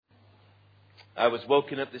I was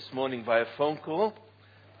woken up this morning by a phone call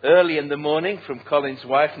early in the morning from Colin's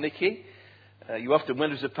wife, Nikki. You often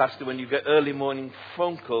wonder as a pastor when you get early morning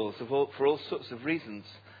phone calls for all sorts of reasons.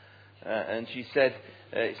 And she said,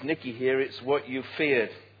 it's Nikki here, it's what you feared.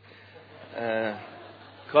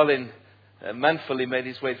 Colin manfully made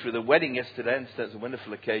his way through the wedding yesterday, and it's a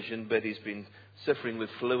wonderful occasion, but he's been suffering with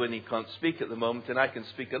flu and he can't speak at the moment, and I can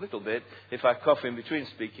speak a little bit. If I cough in between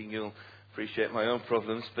speaking, you'll appreciate my own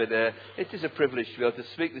problems, but it is a privilege to be able to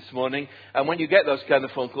speak this morning. And when you get those kind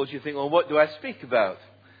of phone calls, you think, well, what do I speak about?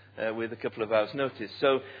 With a couple of hours' notice.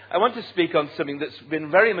 So I want to speak on something that's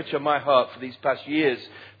been very much on my heart for these past years,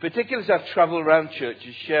 particularly as I've travelled around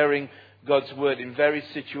churches sharing God's Word in various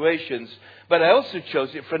situations. But I also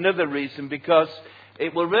chose it for another reason, because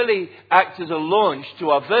it will really act as a launch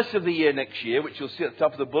to our verse of the year next year, which you'll see at the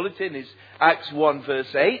top of the bulletin, is Acts 1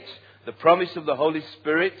 verse 8, the promise of the Holy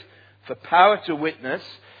Spirit for power to witness.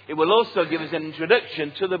 It will also give us an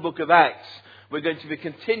introduction to the book of Acts. We're going to be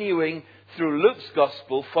continuing through Luke's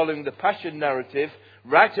Gospel, following the Passion narrative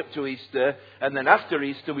right up to Easter. And then after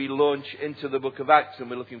Easter, we launch into the book of Acts. And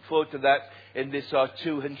we're looking forward to that in this, our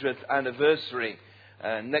 200th anniversary.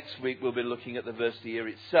 Next week, we'll be looking at the verse of the year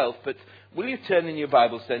itself. But will you turn in your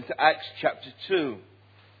Bibles then to Acts chapter 2?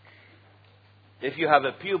 If you have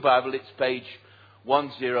a Pew Bible, it's page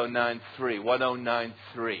 1093.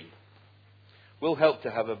 1093. We'll help to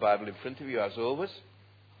have a Bible in front of you, as always.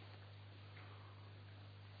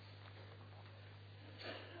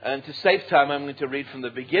 And to save time, I'm going to read from the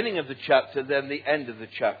beginning of the chapter, then the end of the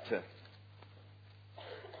chapter.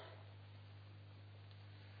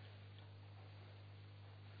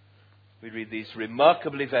 We read these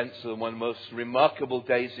remarkable events on one of the most remarkable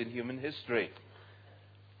days in human history.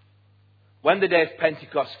 When the day of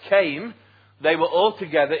Pentecost came, they were all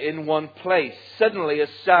together in one place. Suddenly a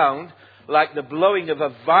sound like the blowing of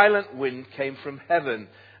a violent wind came from heaven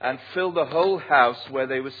and filled the whole house where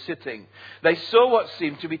they were sitting. They saw what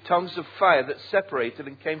seemed to be tongues of fire that separated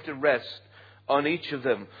and came to rest on each of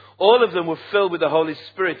them. All of them were filled with the Holy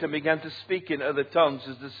Spirit and began to speak in other tongues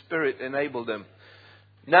as the Spirit enabled them.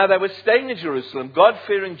 Now they were staying in Jerusalem,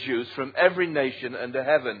 God-fearing Jews from every nation under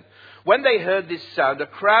heaven. When they heard this sound, a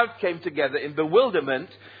crowd came together in bewilderment,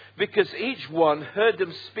 because each one heard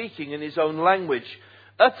them speaking in his own language.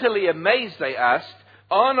 Utterly amazed, they asked,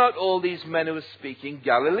 "Are not all these men who are speaking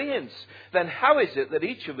Galileans? Then how is it that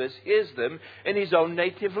each of us hears them in his own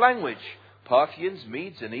native language?" Parthians,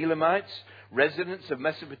 Medes and Elamites, residents of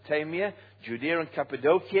Mesopotamia, Judea and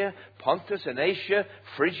Cappadocia, Pontus and Asia,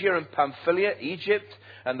 Phrygia and Pamphylia, Egypt,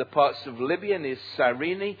 and the parts of Libya near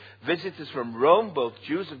Cyrene, visitors from Rome, both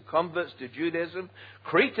Jews and converts to Judaism,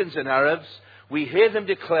 Cretans and Arabs, we hear them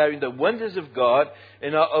declaring the wonders of God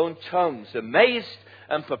in our own tongues. Amazed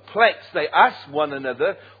and perplexed, they asked one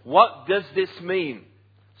another, "What does this mean?"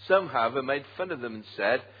 Some, however, made fun of them and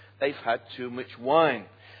said, "They've had too much wine."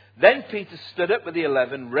 Then Peter stood up with the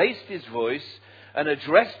 11, raised his voice, and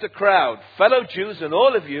addressed the crowd. "Fellow Jews and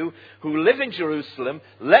all of you who live in Jerusalem,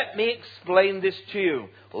 let me explain this to you.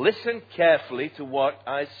 Listen carefully to what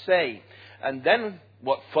I say." And then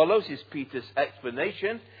what follows is Peter's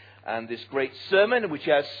explanation and this great sermon, which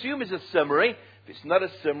I assume is a summary. If it's not a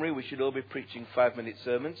summary, we should all be preaching 5-minute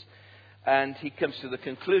sermons. And he comes to the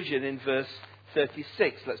conclusion in verse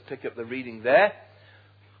 36. Let's pick up the reading there.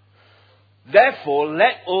 "Therefore,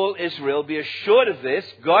 let all Israel be assured of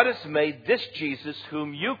this. God has made this Jesus,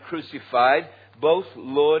 whom you crucified, both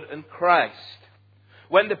Lord and Christ."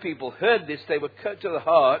 When the people heard this, they were cut to the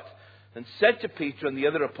heart and said to Peter and the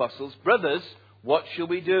other apostles, "Brothers, what shall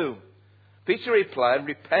we do?" Peter replied,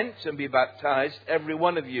 "Repent and be baptized, every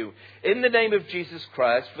one of you, in the name of Jesus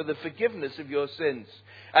Christ for the forgiveness of your sins.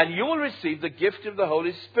 And you will receive the gift of the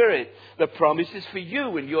Holy Spirit. The promise is for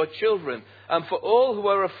you and your children, and for all who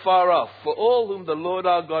are afar off, for all whom the Lord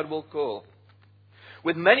our God will call."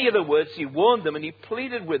 With many other words he warned them, and he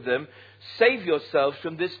pleaded with them, "Save yourselves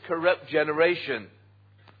from this corrupt generation."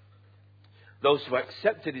 Those who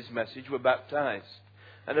accepted his message were baptized,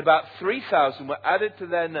 and about 3,000 were added to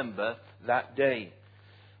their number that day.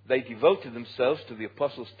 They devoted themselves to the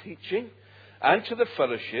apostles' teaching and to the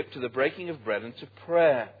fellowship, to the breaking of bread and to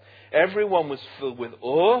prayer. Everyone was filled with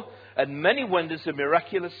awe, and many wonders and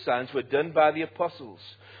miraculous signs were done by the apostles.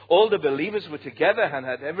 All the believers were together and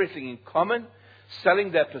had everything in common.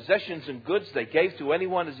 Selling their possessions and goods, they gave to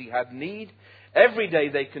anyone as he had need. Every day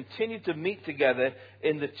they continued to meet together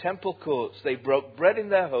in the temple courts. They broke bread in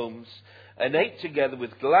their homes and ate together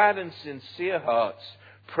with glad and sincere hearts,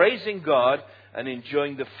 praising God and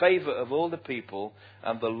enjoying the favor of all the people.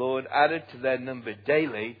 And the Lord added to their number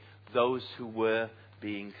daily those who were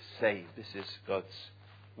being saved. This is God's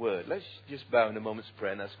word. Let's just bow in a moment's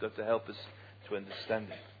prayer and ask God to help us to understand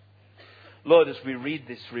it. Lord, as we read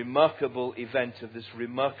this remarkable event of this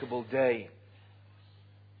remarkable day,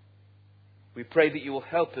 we pray that you will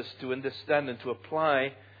help us to understand and to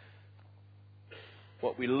apply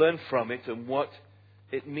what we learn from it and what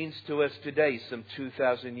it means to us today, some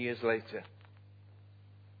 2,000 years later.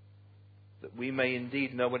 That we may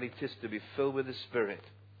indeed know what it is to be filled with the Spirit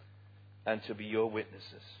and to be your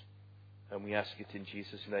witnesses. And we ask it in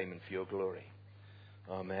Jesus' name and for your glory.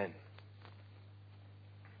 Amen.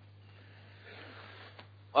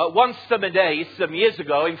 One summer day, some years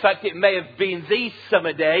ago, in fact it may have been the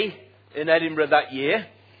summer day in Edinburgh that year,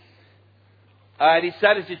 I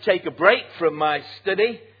decided to take a break from my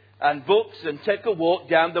study and books and take a walk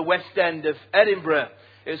down the west end of Edinburgh.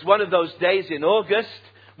 It was one of those days in August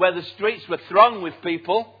where the streets were thronged with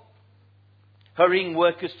people, hurrying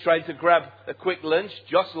workers trying to grab a quick lunch,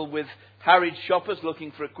 jostled with harried shoppers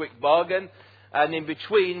looking for a quick bargain, and in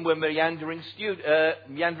between were meandering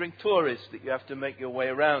tourists that you have to make your way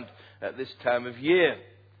around at this time of year.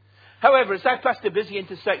 However, as I passed a busy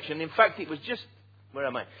intersection, in fact it was just,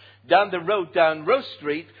 down the road, down Rose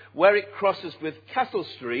Street, where it crosses with Castle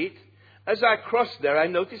Street, as I crossed there I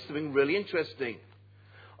noticed something really interesting.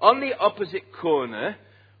 On the opposite corner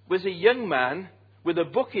was a young man with a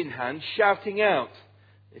book in hand shouting out.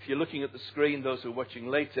 If you're looking at the screen, those who are watching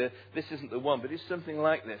later, this isn't the one, but it's something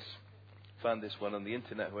like this. Found this one on the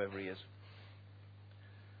internet, whoever he is.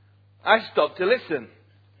 I stopped to listen.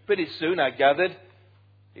 Pretty soon I gathered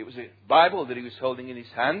it was a Bible that he was holding in his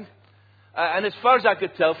hand. And as far as I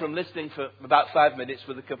could tell from listening for about 5 minutes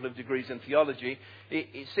with a couple of degrees in theology,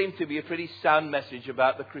 it seemed to be a pretty sound message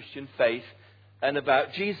about the Christian faith and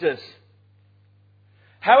about Jesus.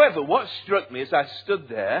 However, what struck me as I stood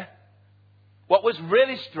there, what was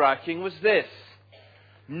really striking was this.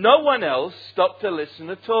 No one else stopped to listen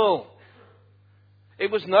at all. It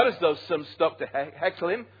was not as though some stopped to heckle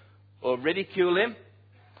him or ridicule him,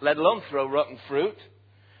 let alone throw rotten fruit.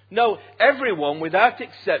 No, everyone without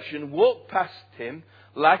exception walked past him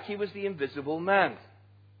like he was the invisible man.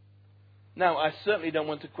 Now, I certainly don't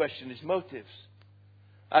want to question his motives.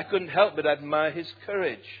 I couldn't help but admire his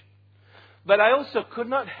courage. But I also could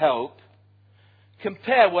not help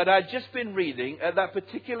compare what I'd just been reading at that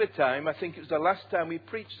particular time. I think it was the last time we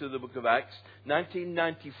preached through the book of Acts,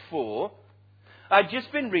 1994. I'd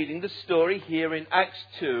just been reading the story here in Acts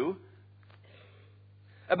 2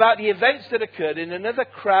 about the events that occurred in another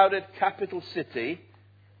crowded capital city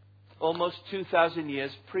almost 2,000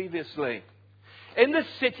 years previously. In the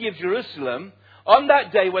city of Jerusalem, on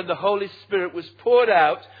that day when the Holy Spirit was poured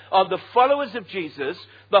out on the followers of Jesus,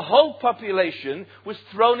 the whole population was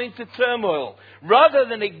thrown into turmoil. Rather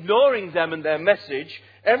than ignoring them and their message,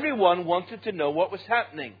 everyone wanted to know what was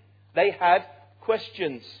happening. They had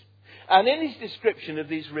questions. And in his description of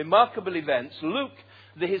these remarkable events, Luke,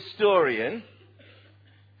 the historian,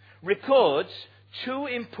 records two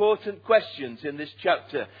important questions in this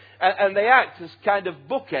chapter. And they act as kind of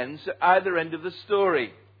bookends at either end of the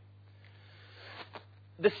story.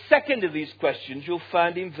 The second of these questions you'll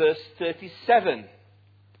find in verse 37,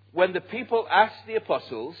 when the people asked the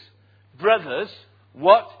apostles, "Brothers,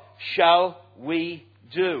 what shall we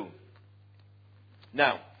do?"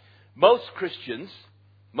 Now, most Christians,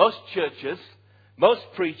 most churches, most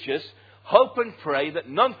preachers hope and pray that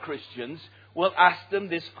non-Christians will ask them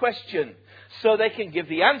this question so they can give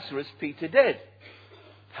the answer as Peter did.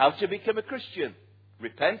 How to become a Christian?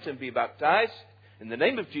 Repent and be baptized in the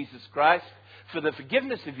name of Jesus Christ for the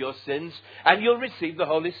forgiveness of your sins, and you'll receive the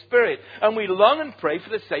Holy Spirit. And we long and pray for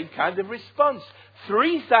the same kind of response.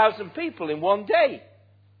 3,000 people in one day.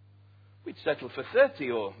 We'd settle for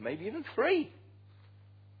 30 or maybe even 3.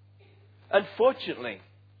 Unfortunately,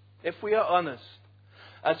 if we are honest,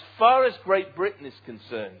 as far as Great Britain is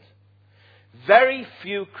concerned, very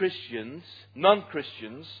few Christians,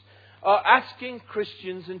 non-Christians, are asking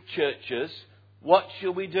Christians and churches, what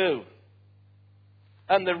shall we do?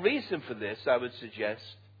 And the reason for this, I would suggest,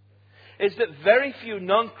 is that very few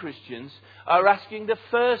non-Christians are asking the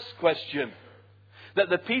first question that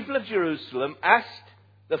the people of Jerusalem asked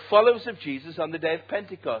the followers of Jesus on the day of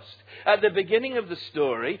Pentecost. At the beginning of the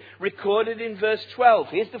story, recorded in verse 12.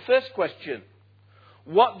 Here's the first question.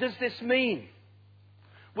 What does this mean?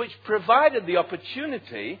 Which provided the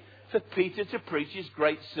opportunity for Peter to preach his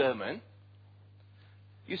great sermon.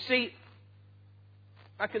 You see,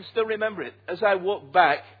 I can still remember it. As I walked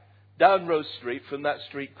back down Rose Street from that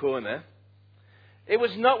street corner, it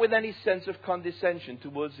was not with any sense of condescension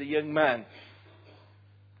towards the young man.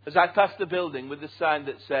 As I passed the building with the sign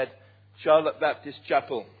that said, Charlotte Baptist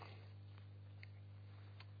Chapel.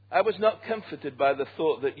 I was not comforted by the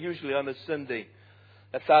thought that usually on a Sunday,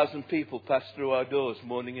 1,000 people pass through our doors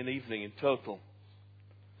morning and evening in total.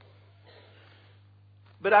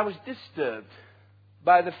 But I was disturbed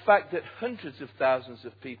by the fact that hundreds of thousands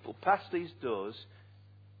of people pass these doors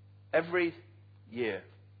every year,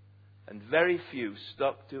 and very few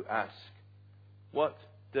stop to ask, what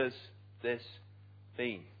does this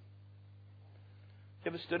mean?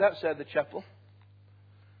 You ever stood outside the chapel?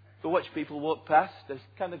 To watch people walk past, they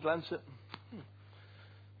kind of glance at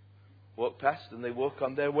walk past and they walk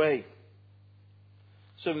on their way.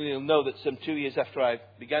 Some of you will know that some 2 years after I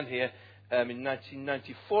began here, in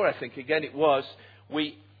 1994 I think again it was,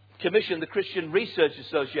 we commissioned the Christian Research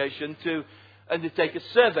Association to undertake a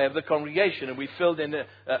survey of the congregation, and we filled in a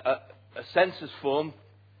census form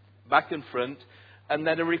back and front, and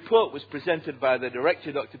then a report was presented by the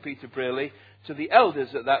director, Dr. Peter Brearley, to the elders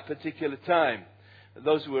at that particular time.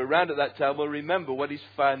 Those who were around at that time will remember what his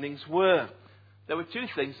findings were. There were two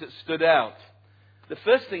things that stood out. The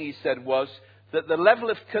first thing he said was that the level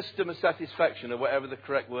of customer satisfaction, or whatever the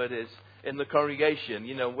correct word is, in the congregation,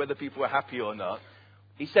 whether people were happy or not,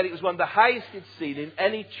 he said it was one of the highest he'd seen in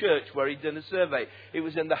any church where he'd done a survey. It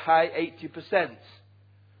was in the high 80%.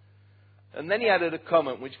 And then he added a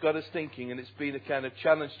comment which got us thinking, and it's been a kind of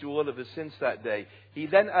challenge to all of us since that day. He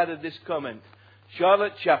then added this comment: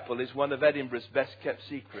 Charlotte Chapel is one of Edinburgh's best kept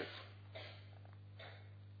secrets.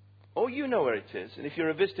 Oh, you know where it is. And if you're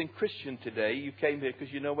a visiting Christian today, you came here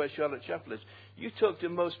because you know where Charlotte Chapel is. You talk to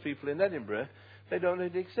most people in Edinburgh, they don't know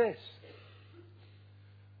it exists.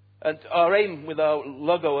 And our aim with our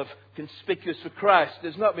logo of Conspicuous for Christ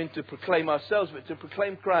has not been to proclaim ourselves, but to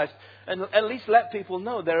proclaim Christ. And at least let people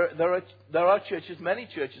know there are churches, many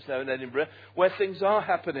churches now in Edinburgh, where things are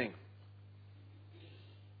happening.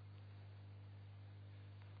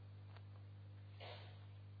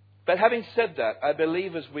 But having said that, I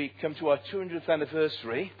believe as we come to our 200th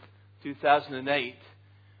anniversary, 2008,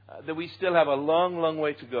 that we still have a long, long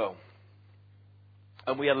way to go.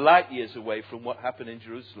 And we are light years away from what happened in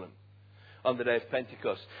Jerusalem on the day of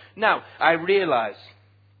Pentecost. Now, I realize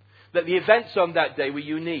that the events on that day were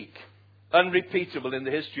unique, unrepeatable in the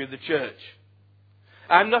history of the church.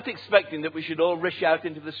 I'm not expecting that we should all rush out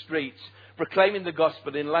into the streets proclaiming the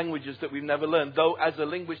gospel in languages that we've never learned, though as a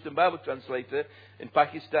linguist and Bible translator in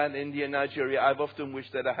Pakistan, India, Nigeria, I've often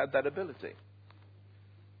wished that I had that ability.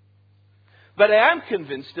 But I am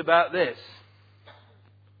convinced about this.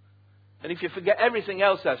 And if you forget everything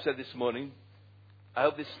else I've said this morning, I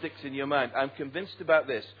hope this sticks in your mind. I'm convinced about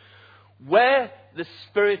this. Where the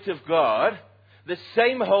Spirit of God, the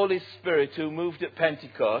same Holy Spirit who moved at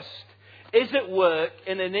Pentecost, is at work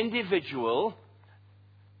in an individual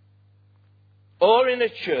or in a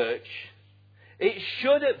church, it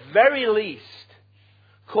should at very least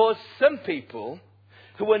cause some people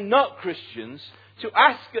who are not Christians to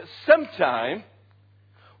ask at some time,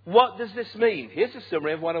 what does this mean? Here's a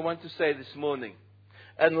summary of what I want to say this morning.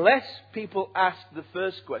 Unless people ask the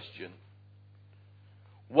first question,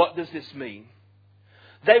 what does this mean?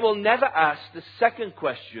 They will never ask the second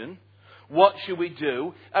question, what should we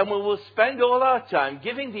do? And we will spend all our time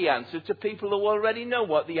giving the answer to people who already know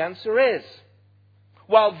what the answer is.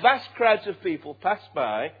 While vast crowds of people pass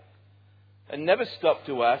by and never stop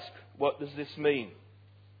to ask, what does this mean?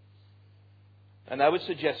 And I would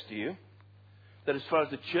suggest to you that as far as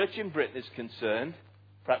the church in Britain is concerned,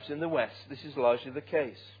 perhaps in the West, this is largely the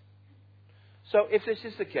case. So if this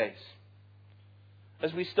is the case,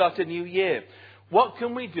 as we start a new year, what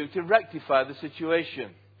can we do to rectify the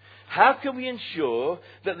situation? How can we ensure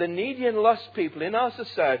that the needy and lost people in our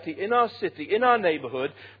society, in our city, in our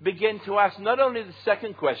neighbourhood, begin to ask not only the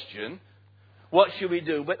second question, what should we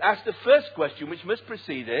do, but ask the first question, which must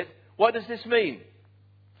precede it, what does this mean?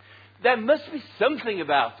 There must be something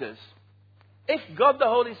about us. If God the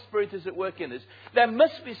Holy Spirit is at work in us, there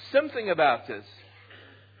must be something about us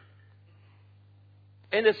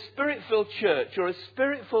in a Spirit-filled church or a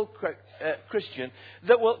Spirit-filled Christian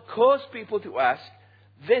that will cause people to ask,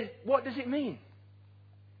 what does it mean?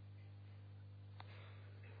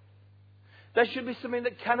 There should be something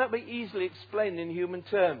that cannot be easily explained in human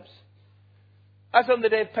terms. As on the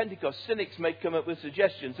day of Pentecost, cynics may come up with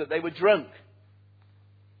suggestions that they were drunk.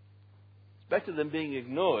 Better than being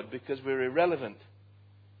ignored because we're irrelevant.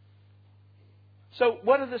 So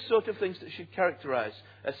what are the sort of things that should characterize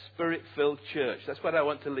a Spirit-filled church? That's what I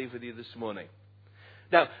want to leave with you this morning.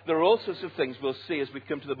 Now, there are all sorts of things we'll see as we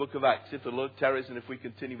come to the book of Acts, if the Lord tarries and if we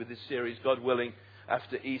continue with this series, God willing,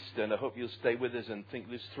 after Easter. And I hope you'll stay with us and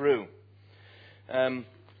think this through.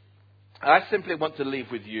 I simply want to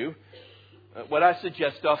leave with you what I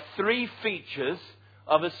suggest are three features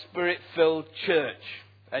of a Spirit-filled church.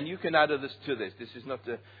 And you can add others to this. This is not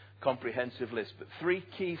a comprehensive list, but 3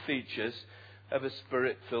 key features of a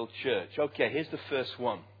Spirit-filled church. Okay, here's the first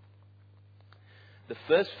one. The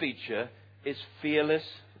first feature is fearless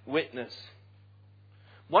witness.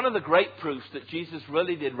 One of the great proofs that Jesus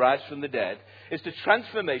really did rise from the dead is the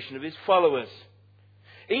transformation of his followers.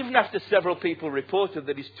 Even after several people reported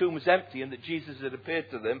that his tomb was empty and that Jesus had appeared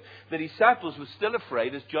to them, the disciples were still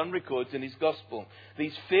afraid, as John records in his Gospel.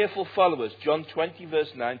 These fearful followers, John 20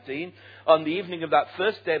 verse 19, on the evening of that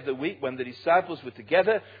first day of the week when the disciples were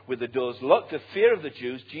together with the doors locked for fear of the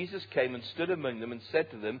Jews, Jesus came and stood among them and said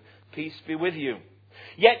to them, "Peace be with you."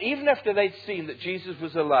 Yet, even after they'd seen that Jesus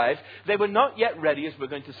was alive, they were not yet ready, as we're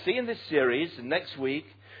going to see in this series and next week,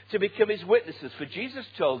 to become his witnesses. For Jesus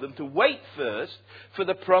told them to wait first for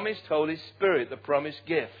the promised Holy Spirit, the promised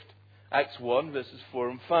gift. Acts 1, verses 4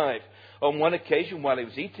 and 5. On one occasion, while he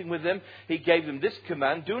was eating with them, he gave them this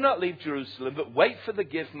command: "Do not leave Jerusalem, but wait for the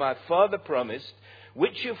gift my Father promised,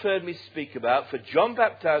 which you've heard me speak about. For John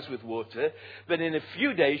baptized with water, but in a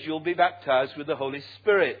few days you'll be baptized with the Holy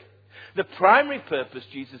Spirit." The primary purpose,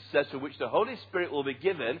 Jesus says, for which the Holy Spirit will be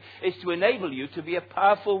given is to enable you to be a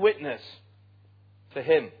powerful witness for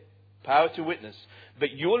him. Power to witness.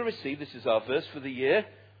 But you will receive, this is our verse for the year,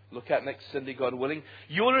 look at next Sunday, God willing.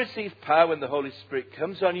 You will receive power when the Holy Spirit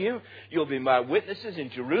comes on you. You'll be my witnesses in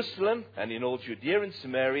Jerusalem and in all Judea and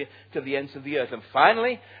Samaria to the ends of the earth. And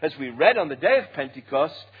finally, as we read on the day of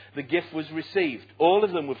Pentecost, the gift was received. All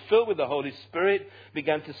of them were filled with the Holy Spirit,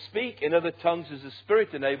 began to speak in other tongues as the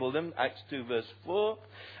Spirit enabled them. Acts 2 verse 4.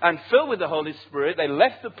 And filled with the Holy Spirit, they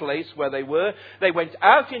left the place where they were. They went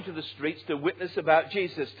out into the streets to witness about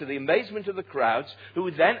Jesus, to the amazement of the crowds,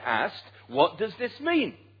 who then asked, "What does this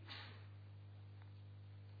mean?"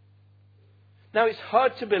 Now, it's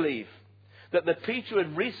hard to believe that Peter who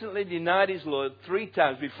had recently denied his Lord 3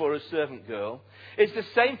 times before a servant girl is the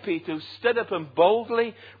same Peter who stood up and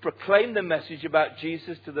boldly proclaimed the message about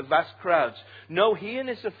Jesus to the vast crowds. No, he and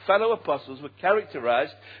his fellow apostles were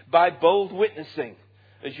characterized by bold witnessing,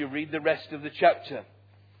 as you read the rest of the chapter.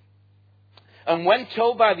 And when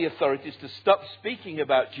told by the authorities to stop speaking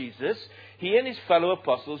about Jesus, he and his fellow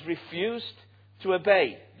apostles refused to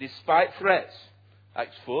obey, despite threats.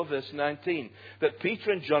 Acts 4 verse 19. But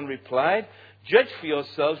Peter and John replied, "Judge for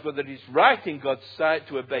yourselves whether it is right in God's sight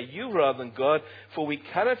to obey you rather than God, for we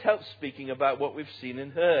cannot help speaking about what we've seen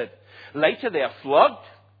and heard." Later they are flogged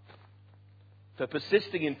for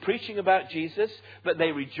persisting in preaching about Jesus, but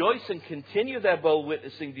they rejoice and continue their bold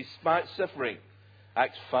witnessing despite suffering.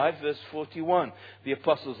 Acts 5 verse 41. The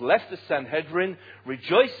apostles left the Sanhedrin,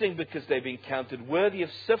 rejoicing because they've been counted worthy of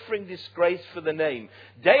suffering disgrace for the name.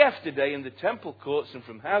 Day after day in the temple courts and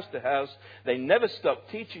from house to house, they never stopped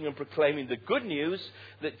teaching and proclaiming the good news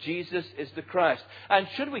that Jesus is the Christ. And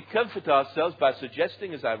should we comfort ourselves by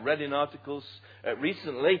suggesting, as I've read in articles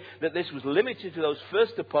recently, that this was limited to those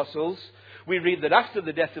first apostles, we read that after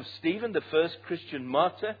the death of Stephen, the first Christian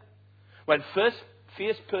martyr, when first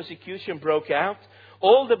fierce persecution broke out,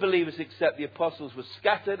 all the believers except the apostles were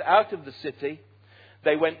scattered out of the city.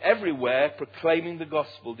 They went everywhere proclaiming the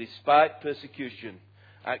gospel despite persecution.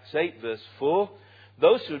 Acts 8 verse 4.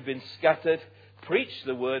 Those who had been scattered preached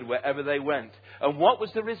the word wherever they went. And what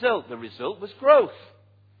was the result? The result was growth.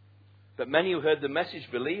 But many who heard the message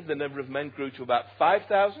believed. The number of men grew to about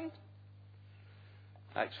 5,000.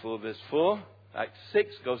 Acts 4 verse 4. Acts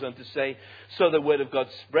 6 goes on to say, "So the word of God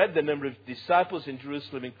spread. The number of disciples in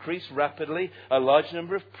Jerusalem increased rapidly. A large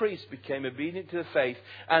number of priests became obedient to the faith.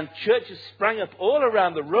 And churches sprang up all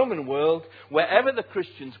around the Roman world, wherever the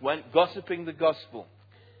Christians went, gossiping the gospel."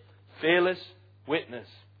 Fearless witness.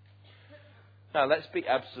 Now, let's be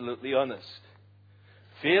absolutely honest.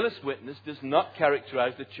 Fearless witness does not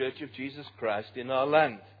characterize the Church of Jesus Christ in our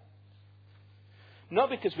land. Not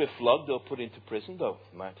because we're flogged or put into prison, though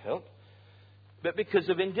it might help, but because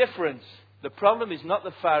of indifference. The problem is not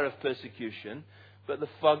the fire of persecution, but the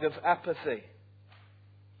fog of apathy.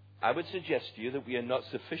 I would suggest to you that we are not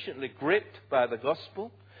sufficiently gripped by the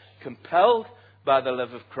gospel, compelled by the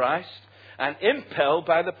love of Christ, and impelled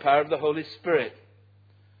by the power of the Holy Spirit.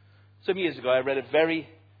 Some years ago, I read a very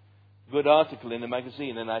good article in a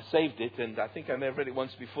magazine, and I saved it, and I think I may have read it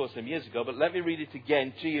once before some years ago, but let me read it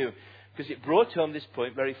again to you, because it brought home this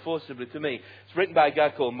point very forcibly to me. It's written by a guy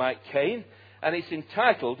called Mike Cain, and it's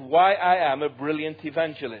entitled, "Why I Am a Brilliant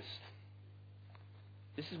Evangelist."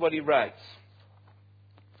 This is what he writes.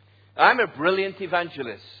 "I'm a brilliant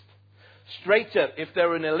evangelist. Straight up, if there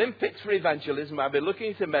were an Olympics for evangelism, I'd be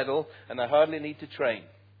looking at a medal, and I hardly need to train.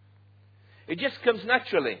 It just comes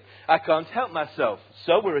naturally. I can't help myself.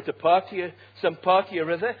 So we're at a party, some party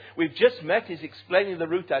or other. We've just met. He's explaining the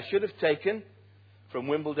route I should have taken. from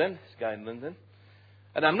Wimbledon, this guy in London.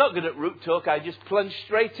 And I'm not good at route talk, I just plunge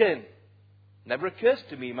straight in. Never occurs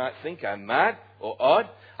to me you might think I'm mad or odd.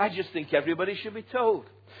 I just think everybody should be told.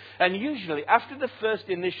 And usually, after the first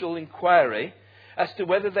initial inquiry as to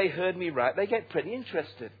whether they heard me right, they get pretty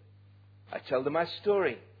interested. I tell them my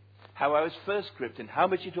story, how I was first gripped and how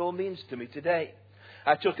much it all means to me today.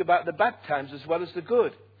 I talk about the bad times as well as the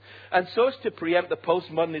good. And so as to preempt the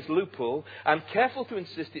postmodernist loophole, I'm careful to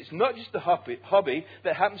insist it's not just a hobby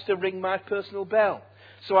that happens to ring my personal bell.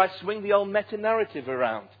 So I swing the old meta-narrative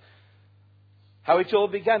around. How it all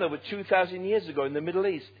began over 2,000 years ago in the Middle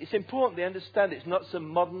East. It's important they understand it's not some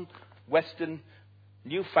modern Western,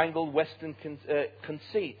 newfangled Western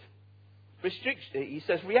conceit. He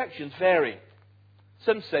says reactions vary.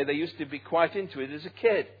 Some say they used to be quite into it as a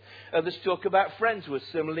kid. Others talk about friends who are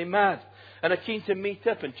similarly mad and are keen to meet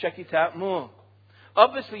up and check it out more.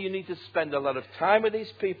 Obviously, you need to spend a lot of time with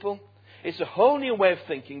these people. It's a whole new way of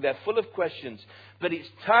thinking. They're full of questions. But it's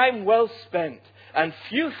time well spent. And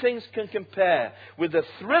few things can compare with the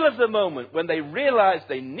thrill of the moment when they realize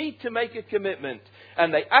they need to make a commitment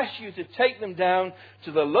and they ask you to take them down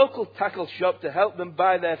to the local tackle shop to help them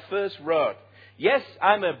buy their first rod. Yes,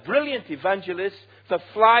 I'm a brilliant evangelist for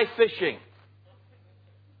fly fishing.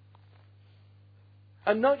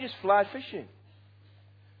 And not just fly fishing,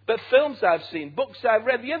 but films I've seen, books I've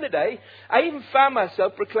read. The other day, I even found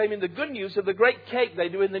myself proclaiming the good news of the great cake they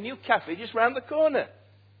do in the new cafe just round the corner.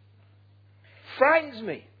 Frightens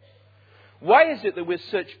me. Why is it that we're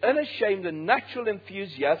such unashamed and natural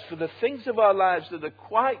enthusiasts for the things of our lives that are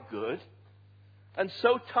quite good and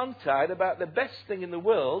so tongue-tied about the best thing in the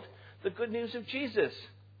world, the good news of Jesus?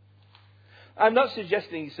 I'm not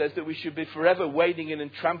suggesting, he says, that we should be forever wading in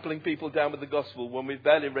and trampling people down with the gospel when we've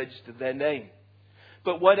barely registered their name.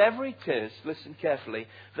 But whatever it is, listen carefully,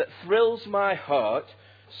 that thrills my heart,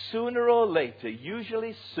 sooner or later,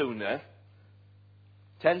 usually sooner,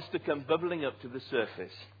 tends to come bubbling up to the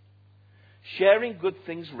surface. Sharing good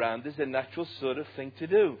things round is a natural sort of thing to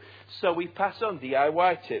do. So we pass on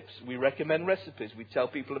DIY tips. We recommend recipes. We tell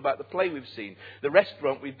people about the play we've seen, the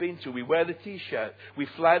restaurant we've been to. We wear the T-shirt. We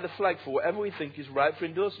fly the flag for whatever we think is right for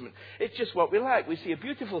endorsement. It's just what we like. We see a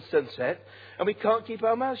beautiful sunset and we can't keep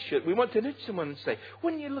our mouths shut. We want to nudge someone and say,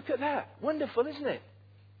 wouldn't you look at that? Wonderful, isn't it?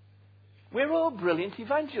 We're all brilliant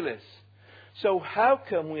evangelists. So how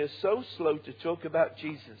come we are so slow to talk about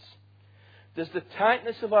Jesus? Does the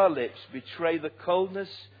tightness of our lips betray the coldness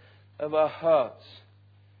of our hearts?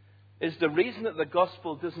 Is the reason that the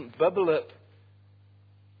gospel doesn't bubble up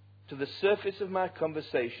to the surface of my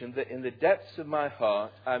conversation that in the depths of my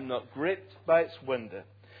heart I'm not gripped by its wonder?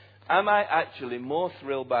 Am I actually more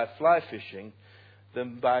thrilled by fly fishing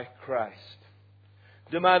than by Christ?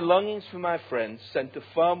 Do my longings for my friends center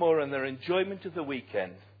far more on their enjoyment of the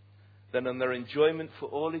weekend than on their enjoyment for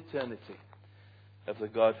all eternity of the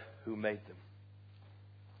God who made them?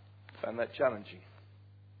 I find that challenging.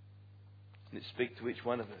 And it speaks to each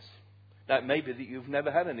one of us. Now, it may be that you've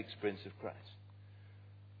never had an experience of Christ.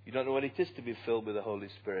 You don't know what it is to be filled with the Holy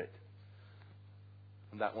Spirit.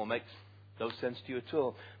 And that will make no sense to you at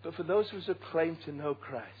all. But for those of us who claim to know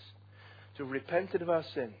Christ, to have repented of our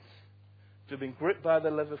sins, to have been gripped by the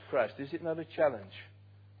love of Christ, is it not a challenge?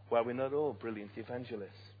 Why, we're not all brilliant evangelists.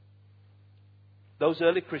 Those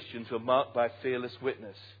early Christians were marked by fearless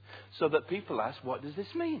witness, so that people ask, what does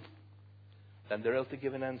this mean? Then they're able to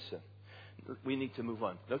give an answer. We need to move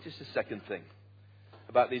on. Notice the second thing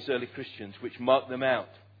about these early Christians, which marked them out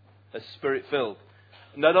as Spirit-filled.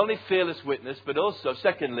 Not only fearless witness, but also,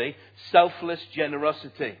 secondly, selfless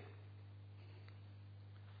generosity.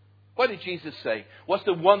 What did Jesus say? What's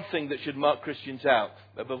the one thing that should mark Christians out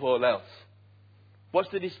above all else?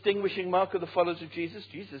 What's the distinguishing mark of the followers of Jesus?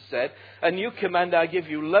 Jesus said, a new command I give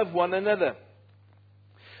you, love one another.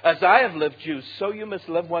 As I have loved you, so you must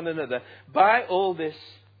love one another. By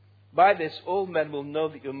this, all men will know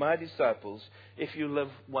that you're my disciples if you love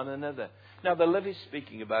one another. Now, the love he's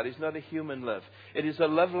speaking about is not a human love. It is a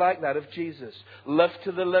love like that of Jesus. Love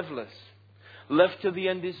to the loveless. Love to the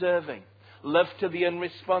undeserving. Love to the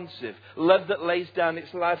unresponsive. Love that lays down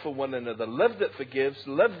its life for one another. Love that forgives.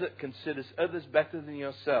 Love that considers others better than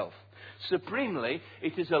yourself. Supremely,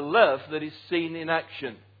 it is a love that is seen in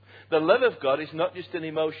action. The love of God is not just an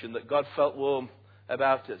emotion that God felt warm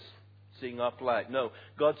about us, seeing our plight. No,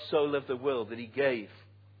 God so loved the world that he gave.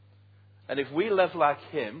 And if we love like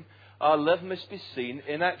him, our love must be seen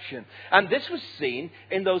in action. And this was seen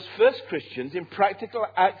in those first Christians in practical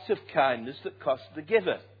acts of kindness that cost the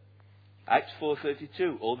giver. Acts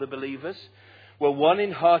 4:32, all the believers were one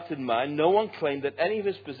in heart and mind. No one claimed that any of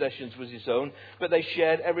his possessions was his own, but they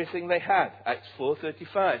shared everything they had. Acts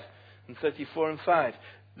 4:35. And 34 and 5.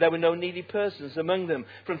 There were no needy persons among them.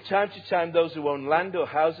 From time to time, those who owned land or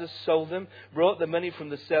houses sold them, brought the money from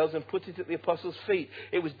the sales and put it at the apostles' feet.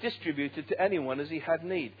 It was distributed to anyone as he had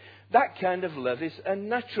need. That kind of love is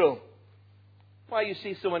unnatural. Why, you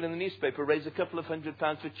see someone in the newspaper raise a couple of £100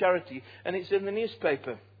 for charity, and it's in the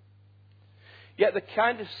newspaper. Yet the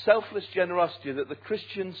kind of selfless generosity that the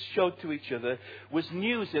Christians showed to each other was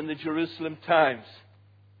news in the Jerusalem Times.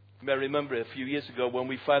 You may remember a few years ago when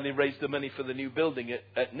we finally raised the money for the new building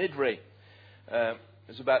at Nidri. It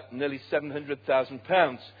was about nearly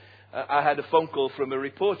 £700,000. I had a phone call from a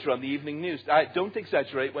reporter on the evening news. I don't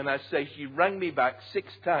exaggerate when I say she rang me back 6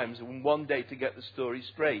 times in one day to get the story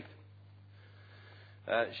straight.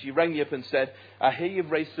 She rang me up and said, I hear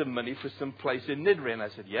you've raised some money for some place in Nidri. And I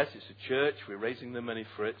said, yes, it's a church. We're raising the money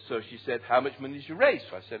for it. So she said, how much money did you raise?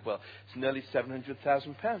 So I said, well, it's nearly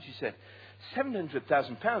 £700,000. She said,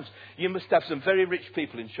 £700,000? You must have some very rich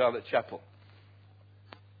people in Charlotte Chapel.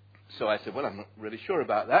 So I said, well, I'm not really sure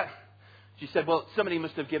about that. She said, well, somebody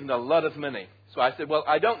must have given a lot of money. So I said, well,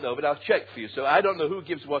 I don't know, but I'll check for you. So I don't know who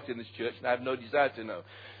gives what in this church, and I have no desire to know.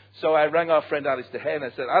 So I rang our friend Alistair Hay, and I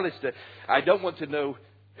said, Alistair, I don't want to know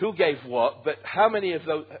who gave what, but how many of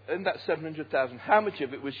those, in that 700,000, how much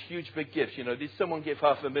of it was huge big gifts? You know, did someone give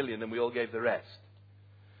 $500,000 and we all gave the rest?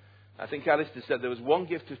 I think Alistair said there was one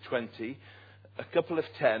gift of 20, a couple of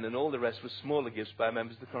 10, and all the rest was smaller gifts by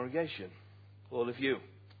members of the congregation. All of you.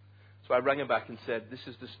 So I rang her back and said, this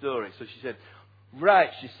is the story. So she said, right,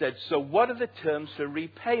 she said, so what are the terms for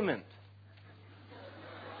repayment?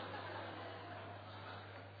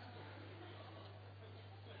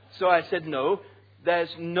 So I said, no, there's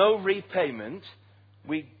no repayment.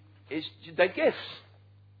 They're gifts.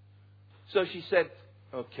 So she said,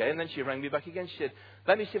 okay, and then she rang me back again. She said,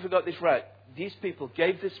 let me see if I got this right. These people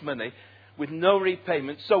gave this money with no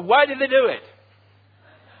repayment. So why did they do it?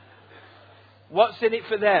 What's in it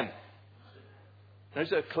for them?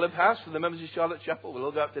 There's a clubhouse for the members of Charlotte Chapel. We'll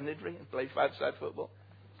all go up to Nidri and play 5-side football.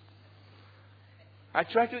 I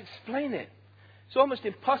tried to explain it. It's almost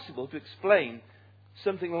impossible to explain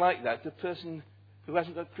something like that to a person who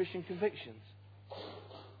hasn't got Christian convictions.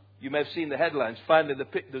 You may have seen the headlines. Finally,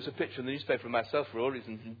 there's a picture in the newspaper of myself, Rory,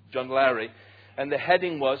 and John Lowry, and the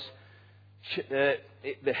heading was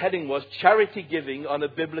charity giving on a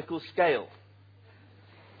biblical scale.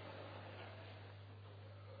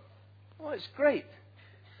 Well, it's great.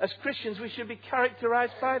 As Christians, we should be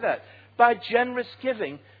characterized by that, by generous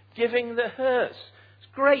giving, giving that hurts. It's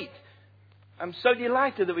great. I'm so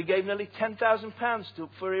delighted that we gave nearly £10,000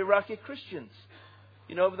 for Iraqi Christians,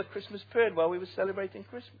 over the Christmas period while we were celebrating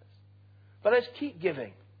Christmas. But let's keep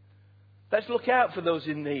giving. Let's look out for those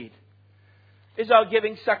in need. Is our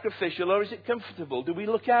giving sacrificial or is it comfortable? Do we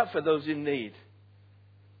look out for those in need?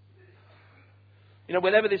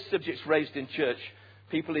 Whenever this subject's raised in church,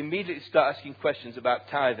 people immediately start asking questions about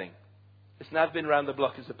tithing. Listen, I've been around the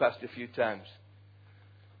block as a pastor a few times.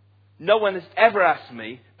 No one has ever asked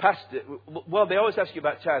me, Pastor, well, they always ask you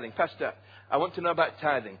about tithing. Pastor, I want to know about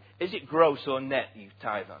tithing. Is it gross or net you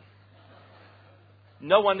tithe on?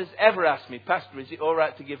 No one has ever asked me, Pastor, is it all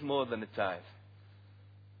right to give more than a tithe?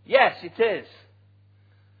 Yes, it is.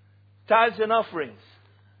 Tithes and offerings.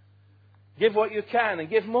 Give what you can and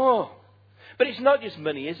give more. But it's not just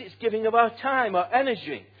money, is it? It's giving of our time, our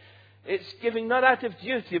energy. It's giving not out of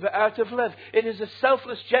duty, but out of love. It is a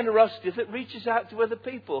selfless generosity that reaches out to other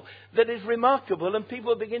people that is remarkable, and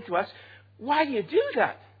people begin to ask, why do you do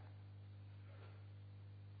that?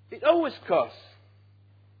 It always costs.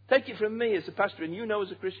 Take it from me as a pastor, and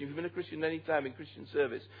as a Christian, if you've been a Christian any time in Christian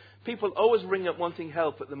service, people always ring up wanting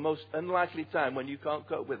help at the most unlikely time when you can't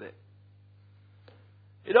cope with it.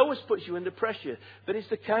 It always puts you under pressure, but it's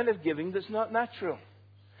the kind of giving that's not natural.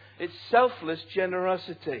 It's selfless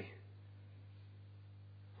generosity.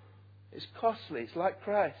 It's costly. It's like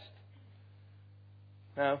Christ.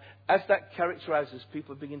 Now, as that characterizes,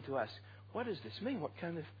 people begin to ask, what does this mean? What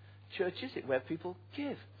kind of church is it where people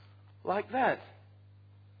give like that?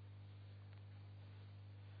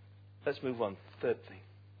 Let's move on. Third thing.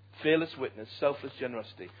 Fearless witness, selfless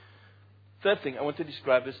generosity. Third thing I want to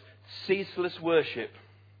describe as ceaseless worship.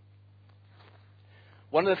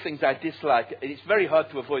 One of the things I dislike, and it's very hard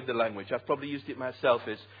to avoid the language, I've probably used it myself,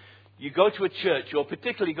 is you go to a church, or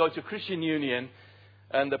particularly go to a Christian union,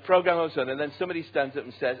 and the program goes on, and then somebody stands up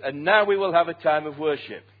and says, and now we will have a time of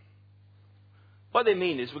worship. What they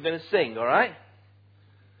mean is we're going to sing, all right?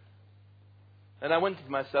 And I wondered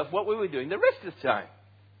to myself, what were we doing the rest of the time?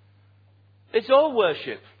 It's all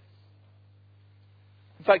worship.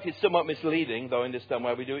 In fact, it's somewhat misleading, though I understand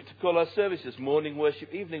why we do it, to call our services morning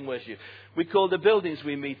worship, evening worship. We call the buildings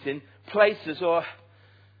we meet in places or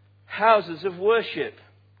houses of worship.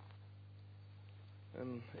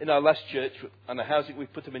 In our last church, on a housing, we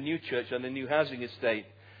put up a new church on a new housing estate.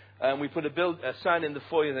 And we put a sign in the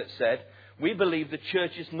foyer that said, "We believe the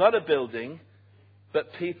church is not a building,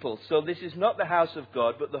 but people. So this is not the house of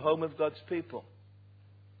God, but the home of God's people."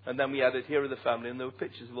 And then we added, "Here are the family," and there were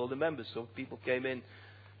pictures of all the members. So people came in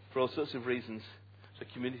for all sorts of reasons. It's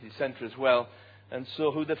a community centre as well, and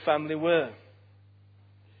saw who the family were.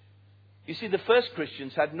 You see, the first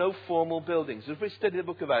Christians had no formal buildings. As we study the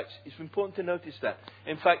book of Acts, it's important to notice that.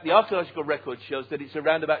 In fact, the archaeological record shows that it's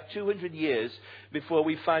around about 200 years before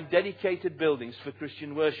we find dedicated buildings for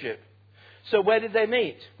Christian worship. So where did they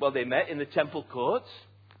meet? Well, they met in the temple courts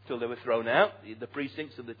till they were thrown out, the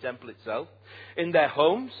precincts of the temple itself. In their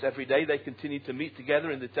homes, every day they continued to meet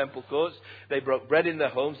together in the temple courts. They broke bread in their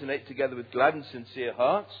homes and ate together with glad and sincere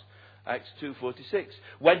hearts. Acts 2:46.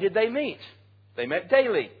 When did they meet? They met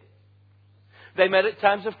daily. They met at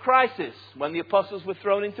times of crisis, when the apostles were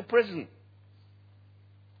thrown into prison.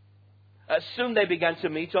 Soon they began to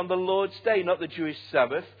meet on the Lord's Day, not the Jewish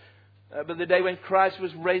Sabbath, but the day when Christ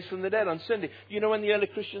was raised from the dead on Sunday. You know when the early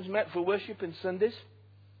Christians met for worship on Sundays?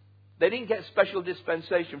 They didn't get special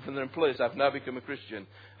dispensation from their employers. "I've now become a Christian.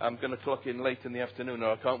 I'm going to clock in late in the afternoon,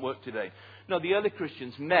 or I can't work today." No, the early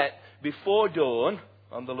Christians met before dawn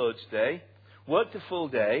on the Lord's Day, worked a full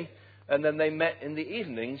day, and then they met in the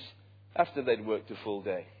evenings after they'd worked a full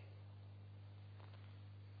day.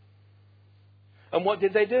 And what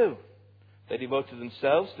did they do? They devoted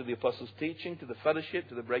themselves to the apostles' teaching, to the fellowship,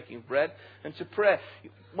 to the breaking of bread, and to prayer.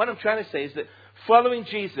 What I'm trying to say is that following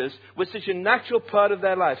Jesus was such a natural part of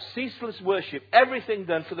their life. Ceaseless worship, everything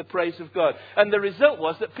done for the praise of God. And the result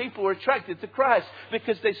was that people were attracted to Christ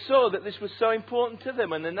because they saw that this was so important to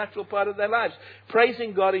them and a natural part of their lives.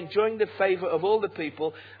 Praising God, enjoying the favour of all the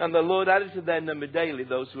people, and the Lord added to their number daily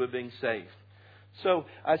those who were being saved. So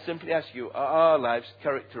I simply ask you, are our lives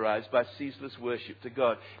characterized by ceaseless worship to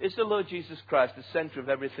God? Is the Lord Jesus Christ the center of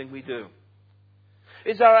everything we do?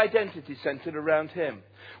 Is our identity centered around Him?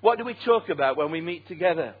 What do we talk about when we meet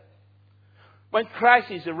together? When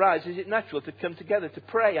crises arise, is it natural to come together to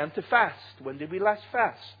pray and to fast? When did we last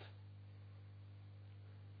fast?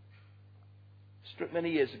 Struck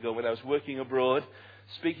many years ago when I was working abroad,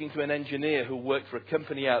 speaking to an engineer who worked for a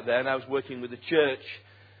company out there, and I was working with a church.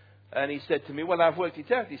 And he said to me, "Well, I've worked it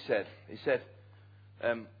out," he said.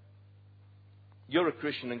 "You're a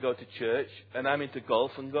Christian and go to church, and I'm into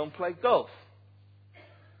golf and go and play golf."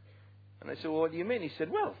 And I said, "Well, what do you mean?" He said,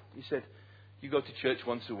 "You go to church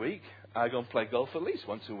once a week, I go and play golf at least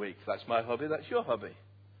once a week. That's my hobby, that's your hobby."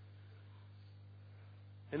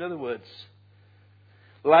 In other words,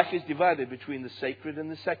 life is divided between the sacred and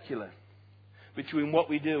the secular, between what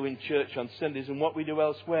we do in church on Sundays and what we do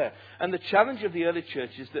elsewhere. And the challenge of the early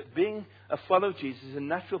church is that being a follower of Jesus is a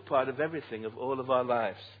natural part of everything, of all of our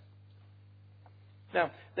lives.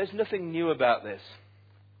 Now, there's nothing new about this.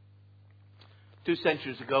 2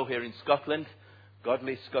 centuries ago here in Scotland,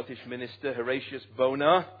 godly Scottish minister Horatius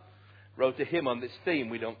Bonar wrote a hymn on this theme.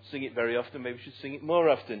 We don't sing it very often, maybe we should sing it more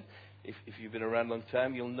often. If you've been around a long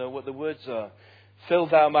time, you'll know what the words are. "Fill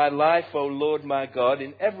thou my life, O Lord my God,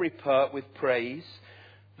 in every part with praise,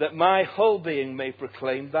 that my whole being may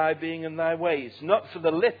proclaim thy being and thy ways. Not for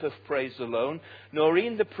the lip of praise alone, nor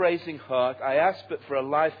in the praising heart, I ask but for a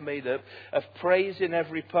life made up of praise in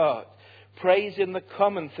every part. Praise in the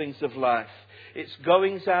common things of life, its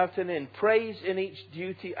goings out and in. Praise in each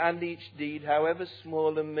duty and each deed, however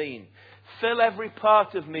small and mean. Fill every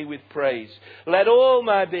part of me with praise. Let all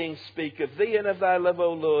my being speak of thee and of thy love,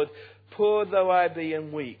 O Lord. Poor though I be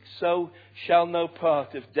and weak, so shall no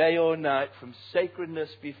part of day or night from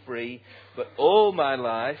sacredness be free, but all my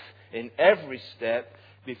life, in every step,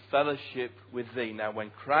 be fellowship with thee." Now, when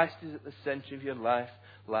Christ is at the centre of your life,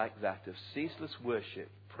 like that, of ceaseless worship,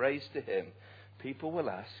 praise to Him, people will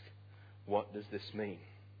ask, what does this mean?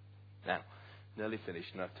 Now, nearly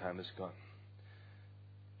finished and our time has gone.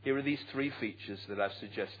 Here are these 3 features that I've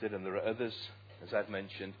suggested, and there are others, as I've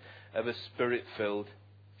mentioned, of a Spirit-filled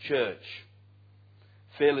church.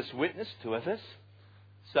 Fearless witness to others,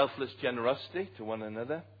 selfless generosity to one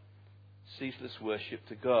another, ceaseless worship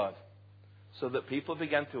to God. So that people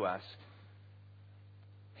began to ask,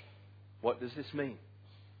 what does this mean?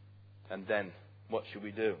 And then, what should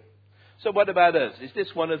we do? So what about us? Is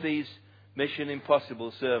this one of these Mission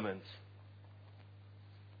Impossible sermons?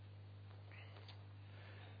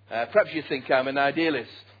 Perhaps you think I'm an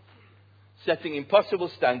idealist, setting impossible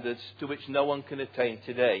standards to which no one can attain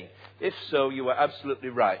today. If so, you are absolutely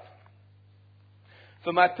right.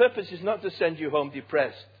 For my purpose is not to send you home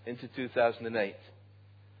depressed into 2008,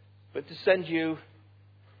 but to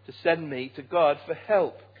send me to God for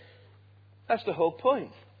help That's the whole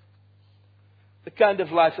point. The kind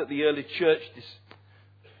of life that the early church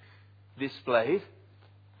displayed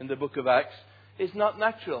in the book of Acts is not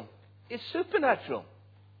natural. It's supernatural.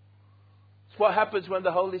 It's what happens when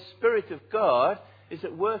the Holy Spirit of God is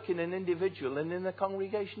at work in an individual and in a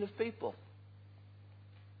congregation of people.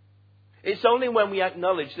 It's only when we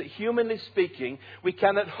acknowledge that, humanly speaking, we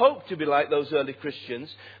cannot hope to be like those early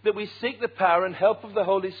Christians, that we seek the power and help of the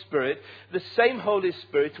Holy Spirit, the same Holy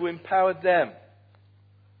Spirit who empowered them.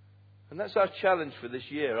 And that's our challenge for this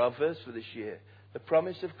year, our verse for this year. The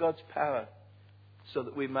promise of God's power, so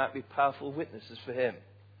that we might be powerful witnesses for Him.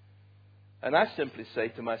 And I simply say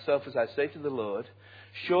to myself, as I say to the Lord,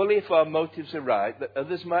 surely if our motives are right, that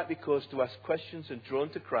others might be caused to ask questions and drawn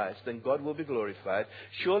to Christ, then God will be glorified.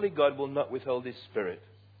 Surely God will not withhold His Spirit.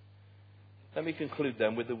 Let me conclude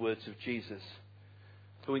then with the words of Jesus,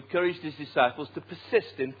 who encouraged His disciples to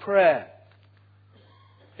persist in prayer.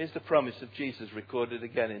 Here's the promise of Jesus recorded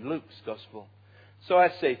again in Luke's Gospel. So I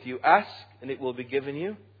say to you, ask and it will be given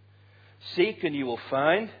you. Seek and you will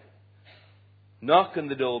find. Knock and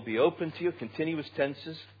the door will be open to you. Continuous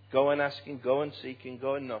tenses. Go on asking, go on seeking,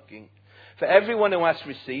 go on knocking. For everyone who asks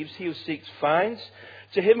receives. He who seeks finds.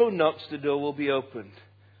 To him who knocks the door will be opened.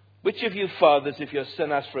 Which of you fathers, if your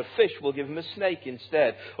son asks for a fish, will give him a snake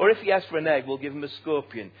instead? Or if he asks for an egg, will give him a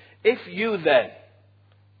scorpion? If you then,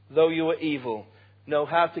 though you are evil, know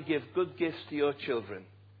how to give good gifts to your children,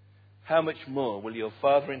 how much more will your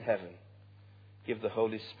Father in heaven give the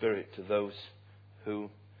Holy Spirit to those who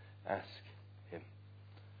ask Him?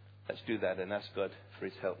 Let's do that and ask God for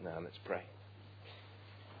His help now. Let's pray.